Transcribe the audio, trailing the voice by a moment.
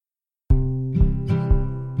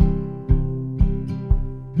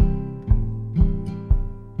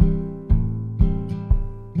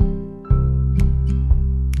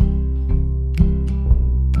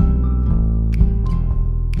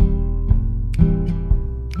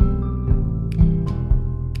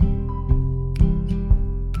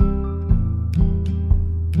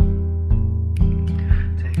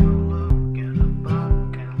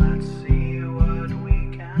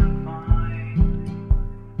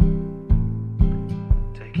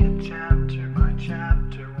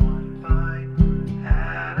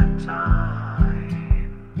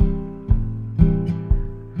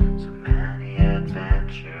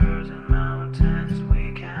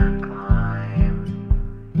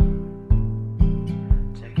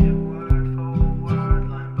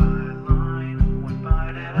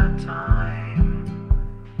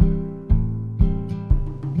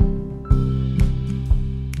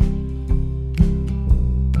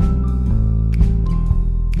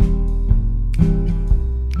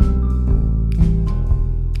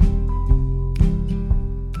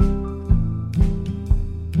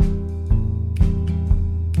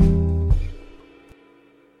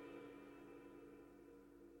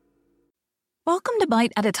Welcome to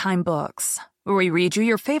Bite at a Time Books, where we read you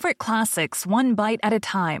your favorite classics one bite at a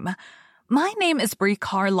time. My name is Brie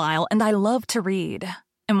Carlisle, and I love to read,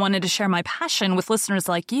 and wanted to share my passion with listeners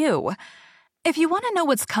like you. If you want to know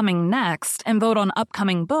what's coming next and vote on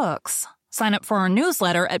upcoming books, sign up for our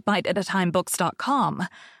newsletter at biteatatimebooks.com.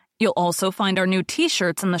 You'll also find our new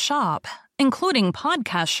t-shirts in the shop, including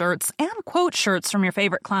podcast shirts and quote shirts from your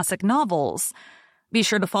favorite classic novels. Be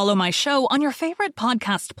sure to follow my show on your favorite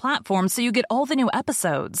podcast platform so you get all the new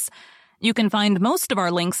episodes. You can find most of our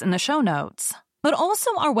links in the show notes, but also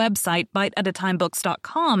our website,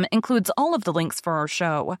 biteatatimebooks.com, includes all of the links for our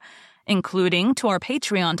show, including to our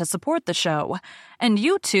Patreon to support the show, and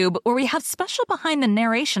YouTube, where we have special behind the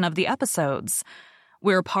narration of the episodes.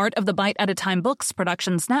 We're part of the Bite at a Time Books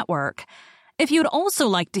Productions Network. If you'd also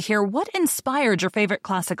like to hear what inspired your favorite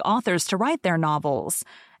classic authors to write their novels,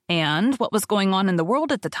 and what was going on in the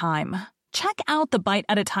world at the time, check out the Bite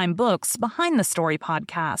at a Time Books Behind the Story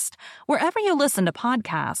podcast, wherever you listen to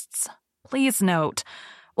podcasts. Please note,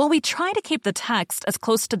 while we try to keep the text as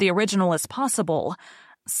close to the original as possible,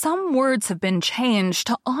 some words have been changed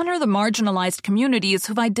to honor the marginalized communities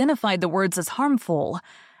who've identified the words as harmful,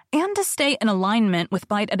 and to stay in alignment with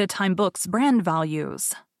Bite at a Time Books' brand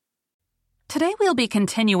values. Today we'll be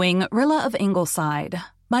continuing Rilla of Ingleside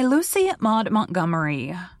by Lucy Maud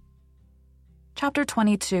Montgomery. Chapter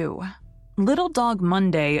 22. Little Dog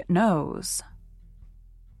Monday Knows.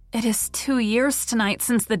 It is 2 years tonight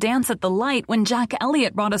since the dance at the light when Jack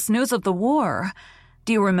Elliott brought us news of the war.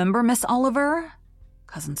 Do you remember, Miss Oliver?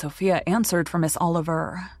 Cousin Sophia answered for Miss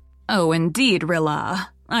Oliver. Oh, indeed,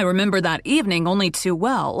 Rilla. I remember that evening only too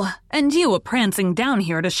well, and you prancing down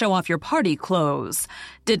here to show off your party clothes.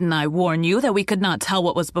 Didn't I warn you that we could not tell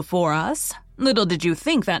what was before us? Little did you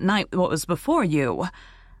think that night what was before you.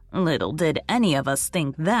 Little did any of us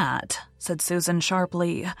think that, said Susan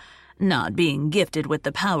sharply. Not being gifted with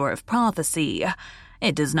the power of prophecy.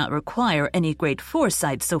 It does not require any great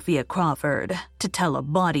foresight, Sophia Crawford, to tell a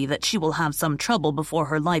body that she will have some trouble before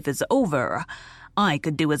her life is over. I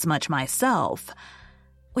could do as much myself.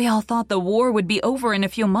 We all thought the war would be over in a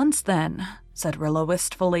few months then, said Rilla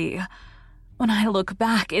wistfully. When I look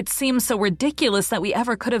back, it seems so ridiculous that we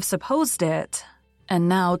ever could have supposed it. And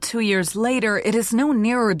now, 2 years later, it is no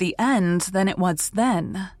nearer the end than it was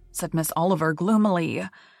then, said Miss Oliver gloomily.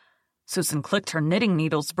 Susan clicked her knitting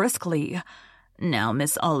needles briskly. Now,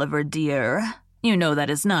 Miss Oliver, dear, you know that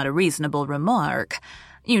is not a reasonable remark.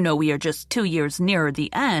 You know we are just 2 years nearer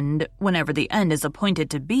the end, whenever the end is appointed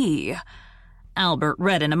to be. Albert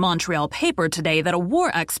read in a Montreal paper today that a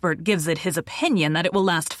war expert gives it his opinion that it will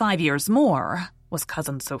last 5 years more, was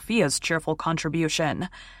Cousin Sophia's cheerful contribution.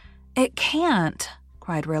 It can't,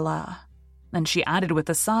 cried Rilla. Then she added with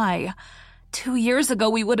a sigh, 2 years ago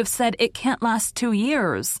we would have said it can't last 2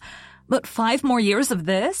 years. But 5 more years of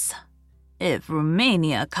this? If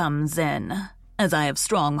Romania comes in, as I have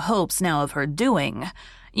strong hopes now of her doing,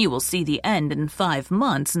 you will see the end in 5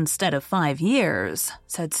 months instead of 5 years,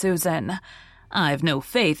 said Susan. I've no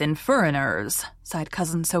faith in foreigners, sighed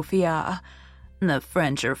Cousin Sophia. The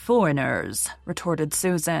French are foreigners, retorted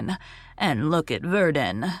Susan. And look at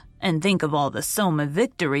Verdun, and think of all the Somme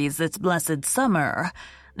victories this blessed summer.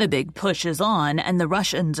 The big push is on, and the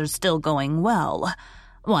Russians are still going well.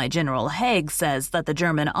 Why, General Haig says that the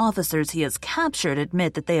German officers he has captured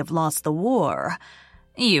admit that they have lost the war.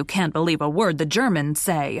 You can't believe a word the Germans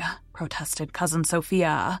say, protested Cousin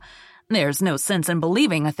Sophia. There's no sense in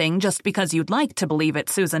believing a thing just because you'd like to believe it,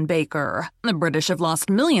 Susan Baker. The British have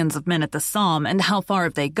lost millions of men at the Somme, and how far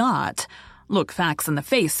have they got? Look facts in the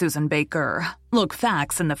face, Susan Baker. Look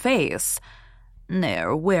facts in the face.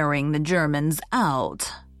 They're wearing the Germans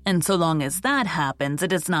out. And so long as that happens, it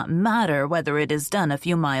does not matter whether it is done a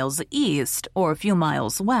few miles east or a few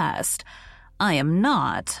miles west. I am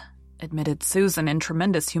not, admitted Susan in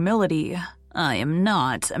tremendous humility, I am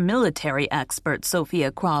not a military expert,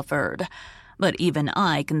 Sophia Crawford. But even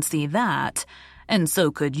I can see that. And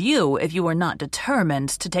so could you if you were not determined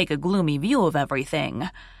to take a gloomy view of everything.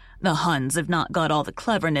 The Huns have not got all the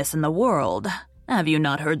cleverness in the world. Have you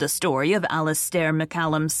not heard the story of Alistair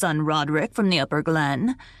MacCallum's son Roderick from the Upper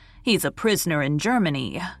Glen? He's a prisoner in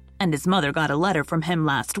Germany, and his mother got a letter from him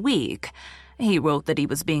last week. He wrote that he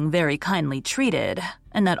was being very kindly treated,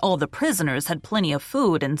 and that all the prisoners had plenty of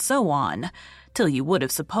food and so on, till you would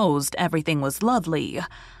have supposed everything was lovely.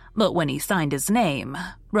 But when he signed his name,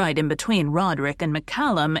 right in between Roderick and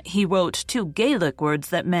MacCallum, he wrote 2 Gaelic words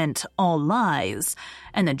that meant all lies,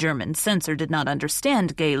 and the German censor did not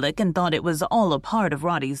understand Gaelic and thought it was all a part of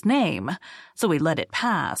Roddy's name, so he let it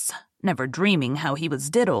pass, never dreaming how he was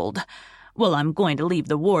diddled. Well, I'm going to leave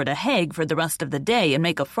the ward a Hague for the rest of the day and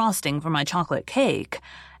make a frosting for my chocolate cake.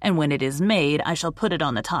 And when it is made, I shall put it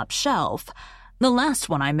on the top shelf. The last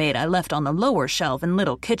one I made I left on the lower shelf, and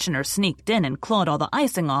little Kitchener sneaked in and clawed all the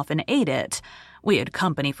icing off and ate it. We had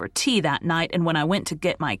company for tea that night, and when I went to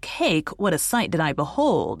get my cake, what a sight did I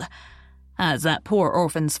behold. Has that poor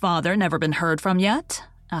orphan's father never been heard from yet?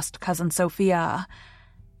 Asked Cousin Sophia.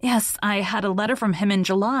 Yes, I had a letter from him in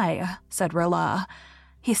July, said Rilla.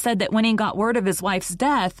 He said that when he got word of his wife's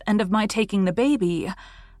death and of my taking the baby,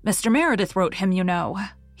 Mr. Meredith wrote him, you know.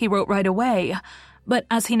 He wrote right away, but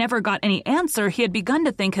as he never got any answer, he had begun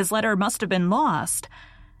to think his letter must have been lost.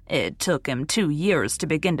 It took him 2 years to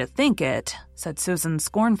begin to think it, said Susan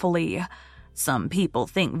scornfully. Some people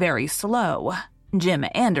think very slow. Jim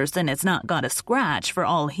Anderson has not got a scratch for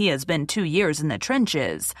all he has been 2 years in the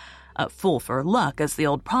trenches. A fool for luck, as the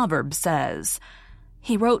old proverb says.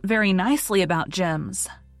 He wrote very nicely about Jim's,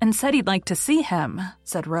 and said he'd like to see him,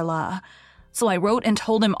 said Rilla. So I wrote and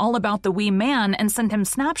told him all about the wee man and sent him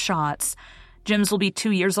snapshots. Jim's will be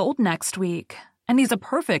 2 years old next week, and he's a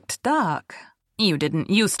perfect duck. You didn't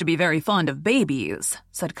used to be very fond of babies,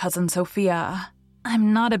 said Cousin Sophia.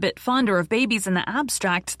 I'm not a bit fonder of babies in the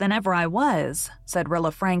abstract than ever I was, said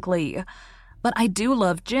Rilla frankly. But I do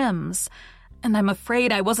love Jim's, and I'm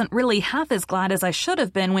afraid I wasn't really half as glad as I should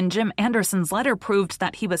have been when Jim Anderson's letter proved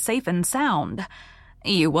that he was safe and sound.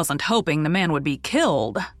 You wasn't hoping the man would be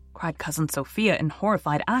killed, cried Cousin Sophia in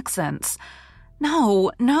horrified accents.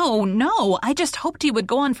 No, I just hoped he would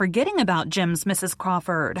go on forgetting about Jim's, Mrs.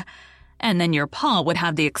 Crawford. And then your pa would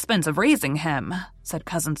have the expense of raising him, said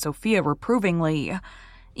Cousin Sophia reprovingly.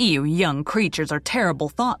 You young creatures are terrible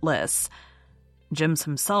thoughtless. Jims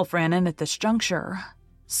himself ran in at this juncture,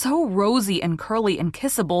 so rosy and curly and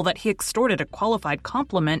kissable that he extorted a qualified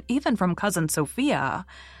compliment even from Cousin Sophia.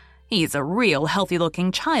 He's a real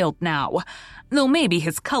healthy-looking child now, though maybe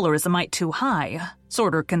his color is a mite too high,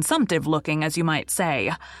 sorter consumptive-looking, as you might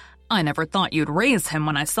say. I never thought you'd raise him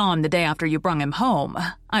when I saw him the day after you brung him home.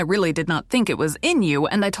 I really did not think it was in you,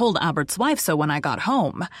 and I told Albert's wife so when I got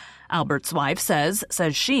home. Albert's wife says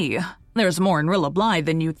she, there's more in Rilla Blythe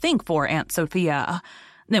than you'd think for, Aunt Sophia.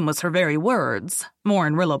 Them was her very words. More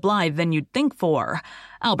in Rilla Blythe than you'd think for.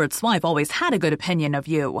 Albert's wife always had a good opinion of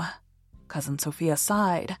you. Cousin Sophia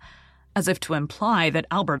sighed, as if to imply that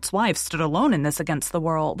Albert's wife stood alone in this against the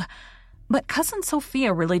world. But Cousin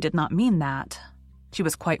Sophia really did not mean that. She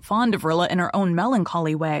was quite fond of Rilla in her own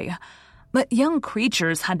melancholy way, but young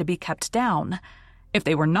creatures had to be kept down. If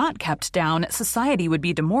they were not kept down, society would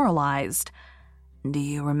be demoralized. Do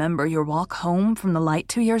you remember your walk home from the light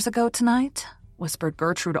 2 years ago tonight? Whispered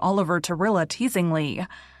Gertrude Oliver to Rilla teasingly.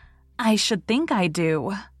 I should think I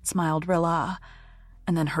do, smiled Rilla.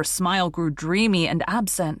 And then her smile grew dreamy and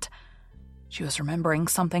absent. She was remembering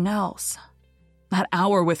something else. That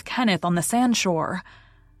hour with Kenneth on the sandshore.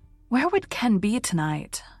 Where would Ken be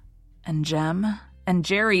tonight? And Jem, and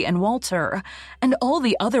Jerry and Walter, and all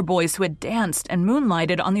the other boys who had danced and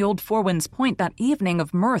moonlighted on the old Four Winds Point that evening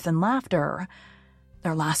of mirth and laughter.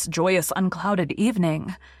 Their last joyous unclouded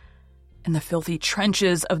evening. In the filthy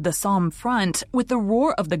trenches of the Somme front, with the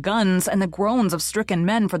roar of the guns and the groans of stricken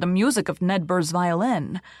men for the music of Ned Burr's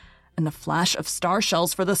violin, and the flash of star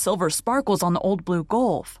shells for the silver sparkles on the old blue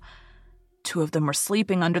Gulf. 2 of them were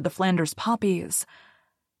sleeping under the Flanders poppies.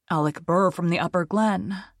 Alec Burr from the Upper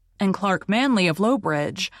Glen, and Clark Manley of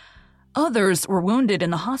Lowbridge. Others were wounded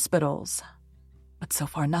in the hospitals. But so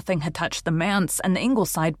far nothing had touched the Manse and the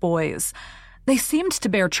Ingleside boys. They seemed to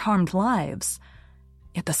bear charmed lives.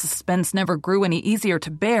 Yet the suspense never grew any easier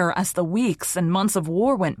to bear as the weeks and months of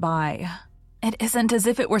war went by. It isn't as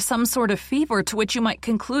if it were some sort of fever to which you might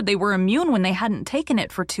conclude they were immune when they hadn't taken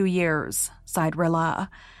it for 2 years, sighed Rilla.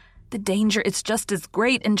 The danger is just as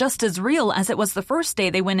great and just as real as it was the first day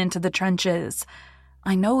they went into the trenches.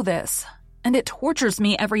 I know this, and it tortures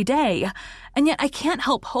me every day, and yet I can't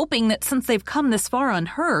help hoping that since they've come this far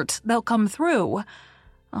unhurt, they'll come through.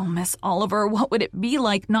 Oh, Miss Oliver, what would it be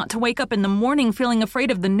like not to wake up in the morning feeling afraid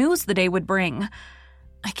of the news the day would bring?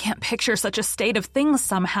 I can't picture such a state of things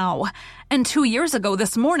somehow, and 2 years ago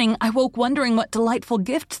this morning I woke wondering what delightful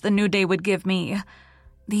gifts the new day would give me.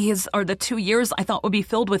 These are the 2 years I thought would be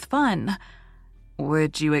filled with fun.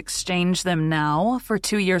 Would you exchange them now for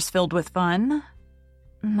 2 years filled with fun?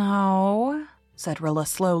 No, said Rilla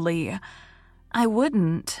slowly. I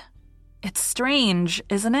wouldn't. It's strange,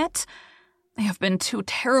 isn't it? They have been 2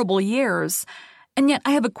 terrible years, and yet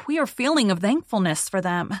I have a queer feeling of thankfulness for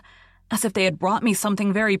them, as if they had brought me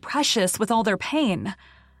something very precious with all their pain.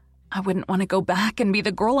 I wouldn't want to go back and be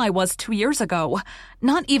the girl I was 2 years ago,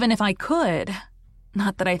 not even if I could.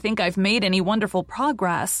 Not that I think I've made any wonderful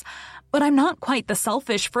progress, but I'm not quite the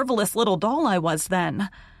selfish, frivolous little doll I was then.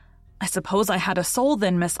 I suppose I had a soul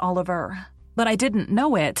then, Miss Oliver, but I didn't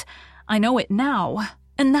know it. I know it now,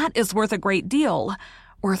 and that is worth a great deal,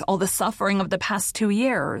 worth all the suffering of the past 2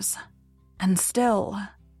 years. And still,"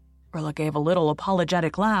 Rilla gave a little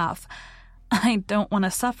apologetic laugh, "I don't want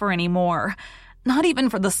to suffer anymore, not even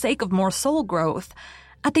for the sake of more soul growth.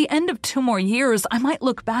 At the end of 2 more years, I might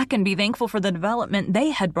look back and be thankful for the development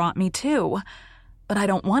they had brought me to. But I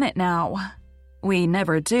don't want it now." "We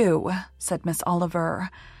never do," said Miss Oliver.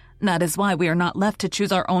 "That is why we are not left to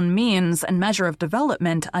choose our own means and measure of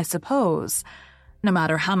development, I suppose. No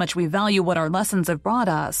matter how much we value what our lessons have brought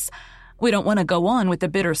us, we don't want to go on with the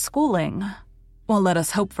bitter schooling. Well, let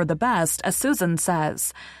us hope for the best, as Susan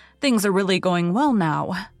says. Things are really going well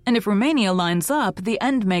now, and if Romania lines up, the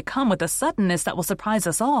end may come with a suddenness that will surprise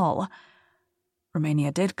us all."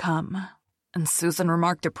 Romania did come, and Susan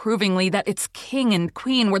remarked approvingly that its king and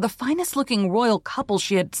queen were the finest-looking royal couple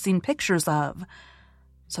she had seen pictures of.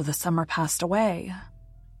 So the summer passed away.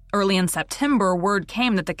 Early in September, word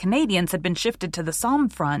came that the Canadians had been shifted to the Somme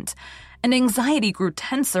front, and anxiety grew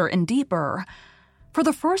tenser and deeper. For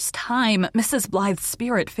the first time, Mrs. Blythe's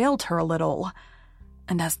spirit failed her a little.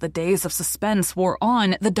 And as the days of suspense wore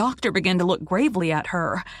on, the doctor began to look gravely at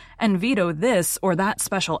her and veto this or that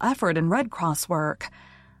special effort in Red Cross work.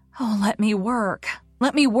 "Oh, let me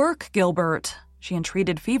work, Gilbert," she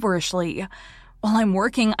entreated feverishly. "While I'm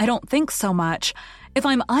working, I don't think so much. If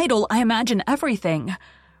I'm idle, I imagine everything.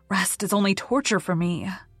 Rest is only torture for me.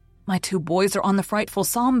 My 2 boys are on the frightful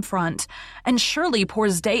Somme front, and Shirley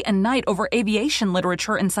pores day and night over aviation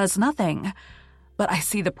literature and says nothing. But I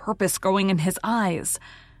see the purpose growing in his eyes.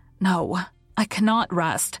 No, I cannot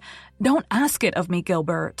rest. Don't ask it of me,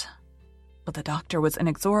 Gilbert." But the doctor was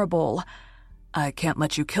inexorable. "I can't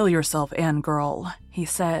let you kill yourself, Anne girl," he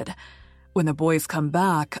said. "When the boys come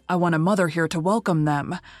back, I want a mother here to welcome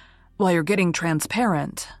them. While you're getting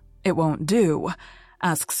transparent, it won't do.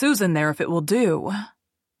 Ask Susan there if it will do."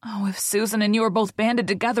 "Oh, if Susan and you are both banded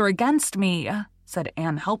together against me," said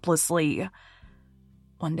Anne helplessly.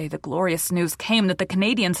 One day the glorious news came that the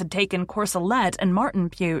Canadians had taken Courcelette and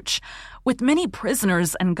Martinpuich, with many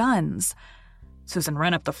prisoners and guns. Susan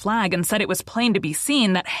ran up the flag and said it was plain to be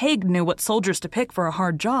seen that Haig knew what soldiers to pick for a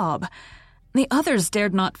hard job. The others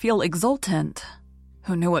dared not feel exultant.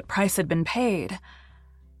 Who knew what price had been paid?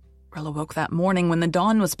 Rilla woke that morning when the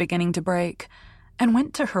dawn was beginning to break, and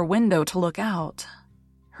went to her window to look out,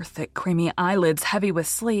 her thick creamy eyelids heavy with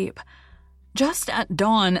sleep. Just at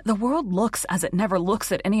dawn, the world looks as it never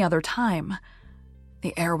looks at any other time.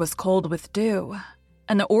 The air was cold with dew,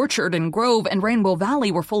 and the orchard and grove and Rainbow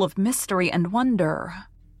Valley were full of mystery and wonder.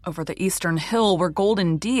 Over the eastern hill were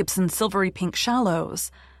golden deeps and silvery pink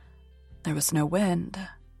shallows. There was no wind,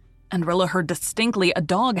 and Rilla heard distinctly a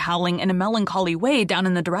dog howling in a melancholy way down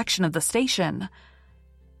in the direction of the station.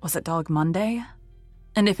 Was it Dog Monday?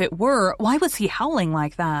 And if it were, why was he howling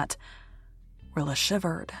like that? Rilla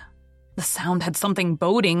shivered. The sound had something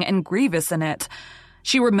boding and grievous in it.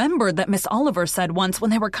 She remembered that Miss Oliver said once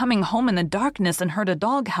when they were coming home in the darkness and heard a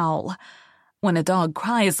dog howl, "When a dog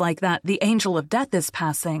cries like that, the angel of death is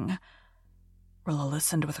passing." Rilla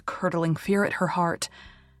listened with a curdling fear at her heart.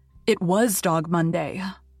 It was Dog Monday.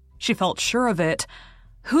 She felt sure of it.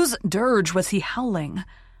 Whose dirge was he howling?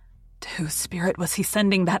 To whose spirit was he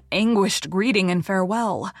sending that anguished greeting and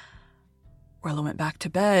farewell? Rilla went back to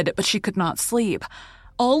bed, but she could not sleep.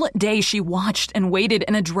 All day she watched and waited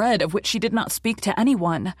in a dread of which she did not speak to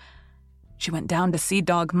anyone. She went down to see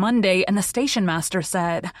Dog Monday, and the station master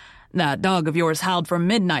said, "That dog of yours howled from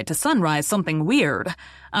midnight to sunrise something weird.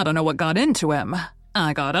 I don't know what got into him.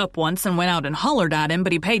 I got up once and went out and hollered at him,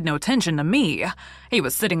 but he paid no attention to me. He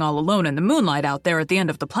was sitting all alone in the moonlight out there at the end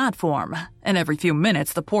of the platform, and every few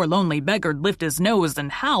minutes the poor lonely beggar'd lift his nose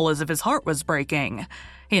and howl as if his heart was breaking.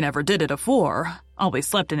 He never did it afore. Always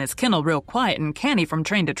slept in his kennel real quiet and canny from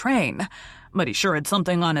train to train, but he sure had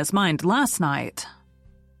something on his mind last night."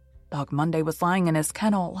 Dog Monday was lying in his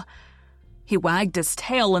kennel. He wagged his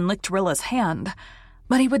tail and licked Rilla's hand,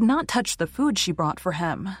 but he would not touch the food she brought for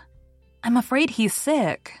him. "I'm afraid he's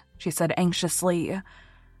sick," she said anxiously.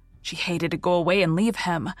 She hated to go away and leave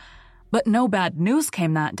him, but no bad news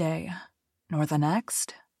came that day, nor the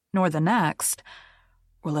next, nor the next.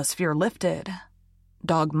 Rilla's fear lifted.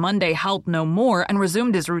 Dog Monday howled no more and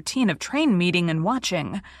resumed his routine of train meeting and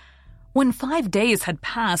watching. When 5 days had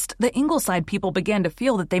passed, the Ingleside people began to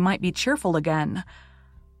feel that they might be cheerful again.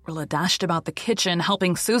 Rilla dashed about the kitchen,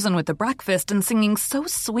 helping Susan with the breakfast and singing so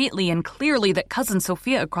sweetly and clearly that Cousin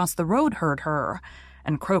Sophia across the road heard her,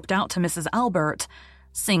 and croaked out to Mrs. Albert,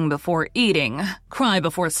 Sing before eating, cry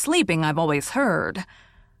before sleeping, I've always heard.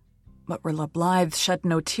 But Rilla Blythe shed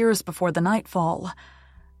no tears before the nightfall.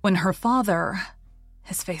 When her father,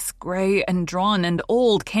 his face gray and drawn and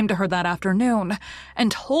old, came to her that afternoon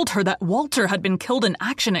and told her that Walter had been killed in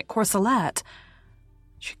action at Courcelette,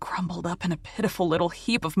 she crumbled up in a pitiful little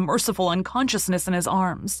heap of merciful unconsciousness in his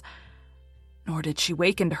arms. Nor did she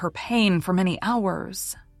wake into her pain for many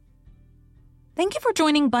hours. Thank you for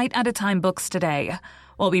joining Bite at a Time Books today,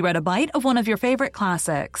 while we read a bite of one of your favorite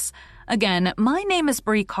classics. Again, my name is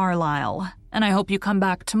Brie Carlisle, and I hope you come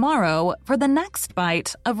back tomorrow for the next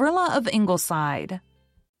bite of Rilla of Ingleside.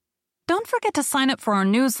 Don't forget to sign up for our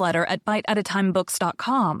newsletter at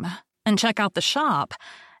biteatatimebooks.com and check out the shop.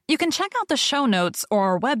 You can check out the show notes or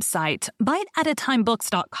our website,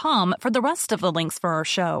 biteatatimebooks.com, for the rest of the links for our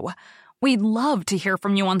show. We'd love to hear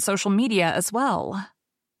from you on social media as well.